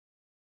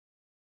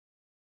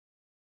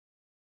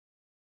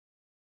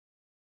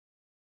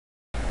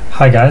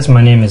Hi guys,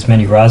 my name is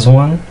Mehdi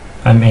Razwan.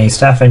 I'm a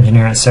staff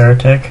engineer at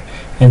Saratech,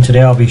 and today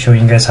I'll be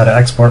showing you guys how to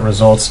export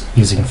results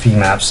using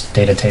Femap's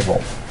data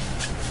table.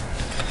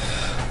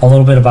 A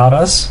little bit about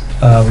us.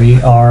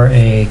 We are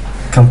a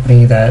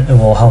company that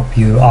will help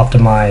you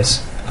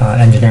optimize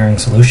engineering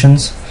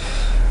solutions.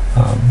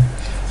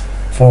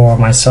 For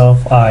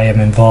myself, I am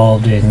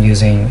involved in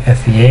using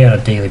FEA on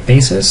a daily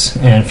basis,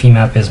 and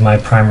Femap is my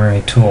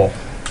primary tool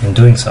in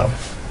doing so.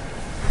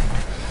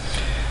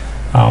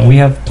 We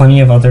have plenty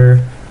of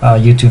other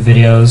YouTube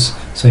videos,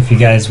 so if you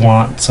guys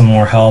want some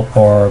more help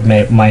or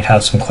might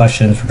have some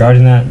questions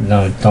regarding that,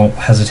 don't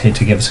hesitate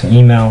to give us an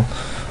email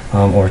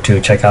or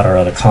to check out our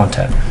other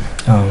content.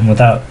 With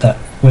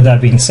that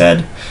being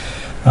said,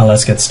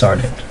 let's get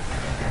started.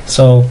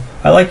 So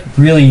I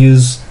really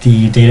use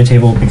the data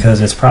table because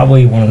it's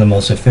probably one of the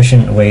most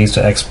efficient ways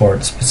to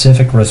export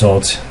specific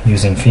results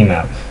using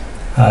Femap.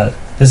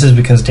 This is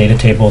because data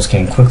tables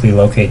can quickly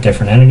locate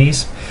different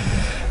entities.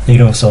 You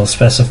can also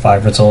specify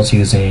results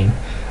using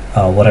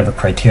whatever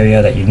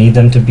criteria that you need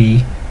them to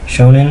be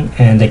shown in,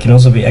 and they can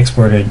also be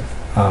exported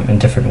in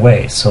different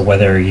ways. So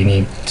whether you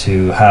need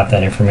to have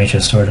that information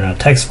stored in a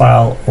text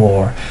file,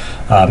 or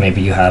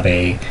maybe you have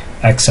a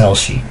Excel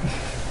sheet.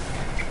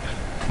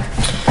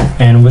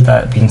 And with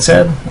that being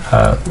said,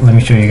 let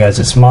me show you guys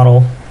this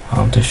model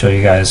to show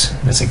you guys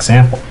this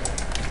example.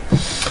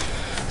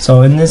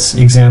 So in this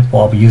example,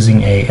 I'll be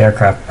using a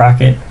aircraft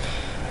bracket,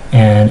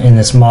 and in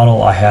this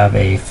model I have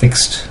a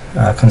fixed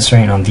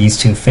constraint on these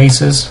two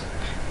faces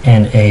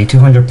and a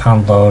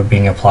 200-pound load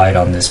being applied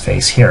on this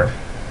face here.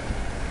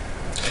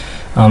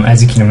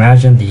 As you can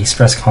imagine, the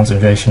stress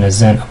concentration is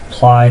then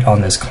applied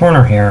on this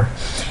corner here,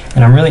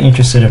 and I'm really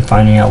interested in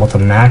finding out what the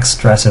max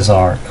stresses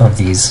are of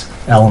these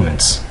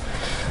elements,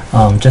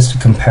 just to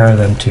compare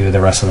them to the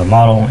rest of the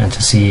model and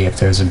to see if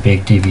there's a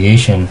big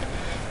deviation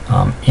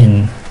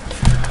in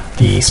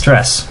the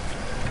stress.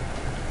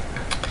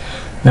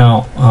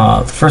 Now,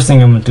 the first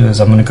thing I'm going to do is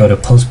I'm going to go to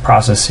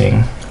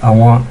post-processing. I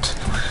want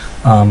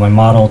my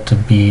model to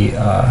be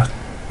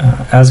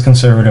as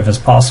conservative as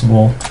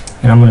possible,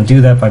 and I'm going to do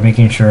that by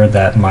making sure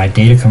that my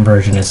data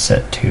conversion is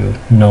set to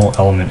no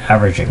element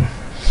averaging.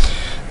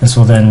 This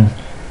will then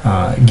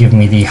give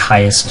me the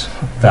highest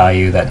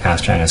value that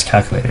Nastran has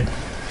calculated.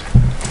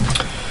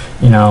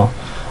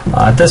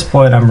 At this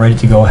point I'm ready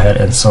to go ahead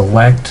and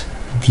select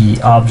the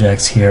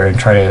objects here and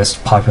try to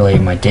populate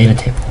my data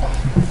table.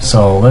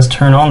 So let's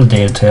turn on the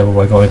data table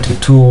by going to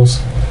Tools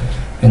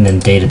and then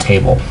Data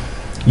Table.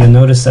 You'll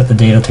notice that the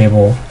data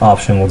table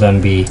option will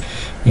then be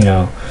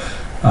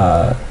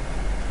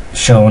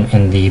shown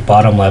in the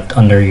bottom left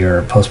under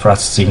your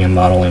post-processing and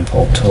model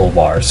info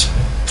toolbars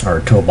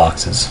or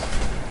toolboxes.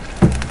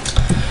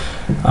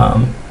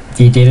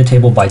 The data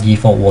table by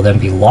default will then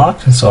be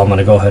locked, so I'm going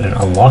to go ahead and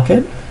unlock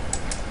it,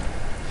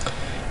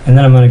 and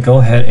then I'm going to go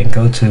ahead and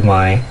go to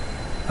my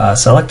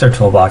selector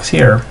toolbox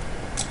here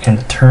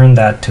and turn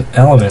that to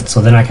elements, so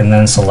then I can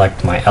then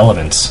select my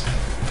elements.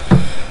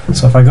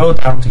 So if I go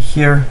down to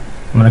here,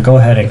 I'm going to go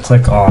ahead and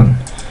click on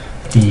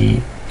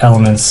the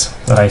elements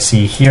that I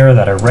see here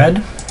that are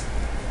red.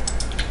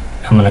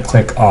 I'm going to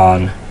click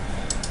on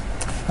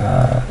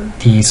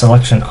the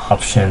selection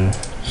option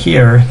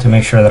here to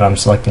make sure that I'm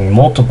selecting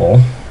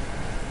multiple,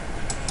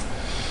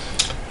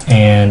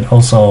 and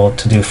also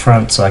to do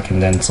front, so I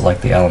can then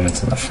select the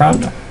elements in the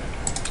front.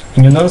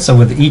 And you'll notice that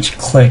with each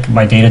click,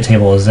 my data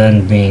table is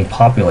then being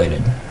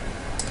populated.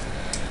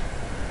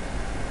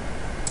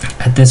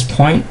 At this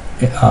point,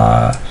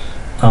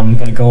 I'm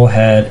going to go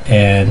ahead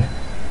and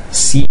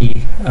see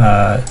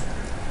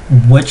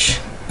which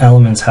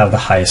elements have the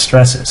highest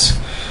stresses.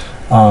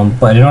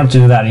 But in order to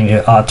do that, I need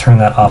to turn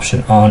that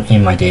option on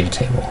in my data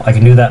table. I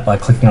can do that by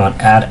clicking on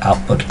Add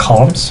Output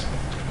Columns,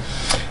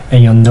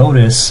 and you'll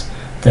notice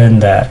then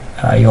that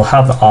you'll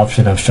have the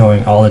option of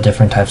showing all the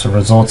different types of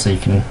results that you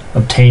can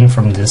obtain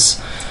from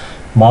this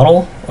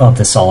model of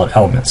the solid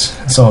elements.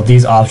 So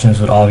these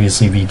options would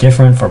obviously be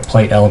different for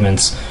plate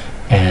elements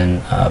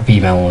and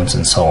beam elements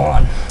and so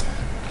on.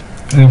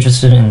 I'm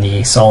interested in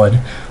the solid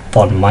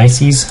von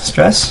Mises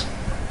stress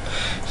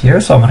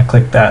here, so I'm going to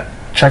click that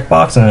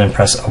checkbox and then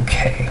press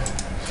OK.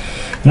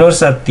 Notice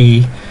that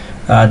the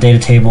data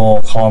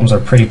table columns are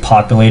pretty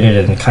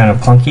populated and kind of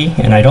clunky,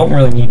 and I don't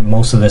really need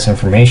most of this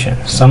information.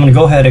 So I'm going to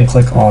go ahead and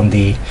click on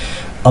the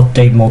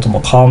Update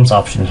Multiple Columns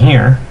option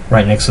here,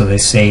 right next to the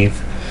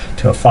Save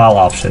to a File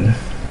option,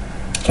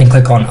 and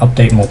click on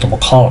Update Multiple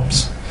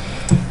Columns.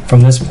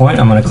 From this point,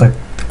 I'm going to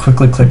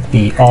quickly click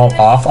the All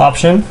Off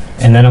option,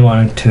 and then I'm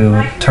going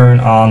to turn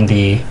on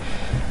the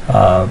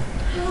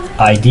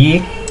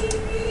ID,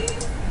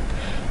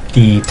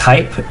 the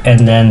type,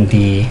 and then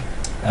the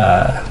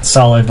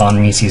solid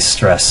von Mises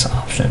stress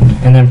option,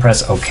 and then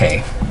press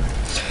OK.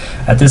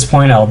 At this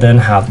point, I'll then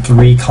have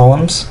 3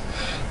 columns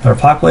that are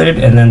populated,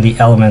 and then the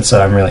elements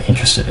that I'm really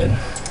interested in.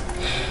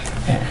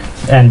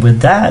 And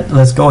with that,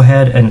 let's go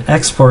ahead and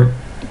export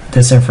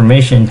this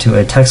information to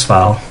a text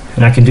file,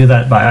 and I can do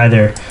that by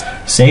either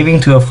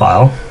saving to a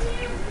file.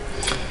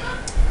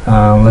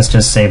 Let's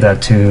just save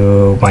that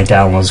to my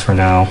downloads for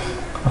now.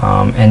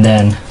 and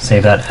then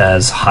save that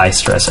as high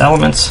stress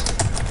elements.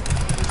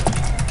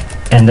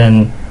 And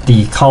then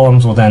the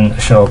columns will then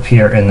show up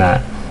here in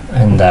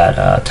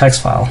that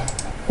text file.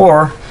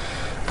 Or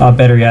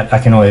better yet, I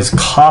can always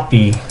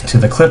copy to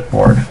the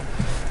clipboard,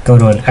 go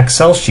to an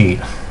Excel sheet,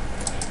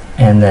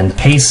 and then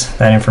paste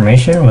that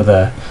information with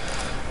a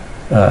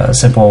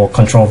simple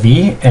Control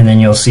V, and then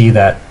you'll see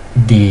that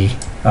the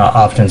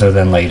options are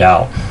then laid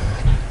out.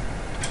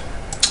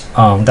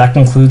 That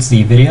concludes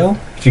the video.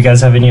 If you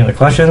guys have any other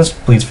questions,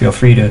 please feel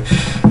free to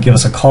give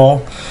us a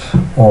call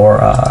or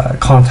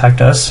contact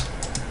us.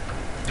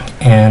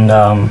 And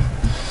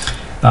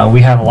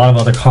we have a lot of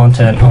other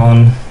content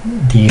on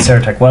the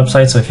Saratech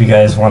website, so if you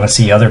guys want to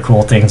see other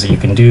cool things that you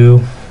can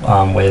do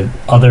with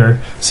other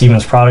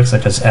Siemens products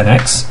such as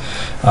NX,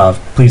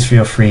 please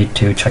feel free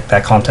to check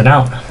that content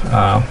out.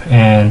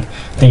 And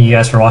thank you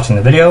guys for watching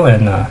the video,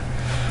 and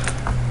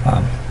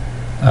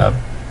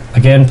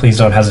again, please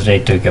don't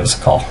hesitate to give us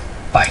a call.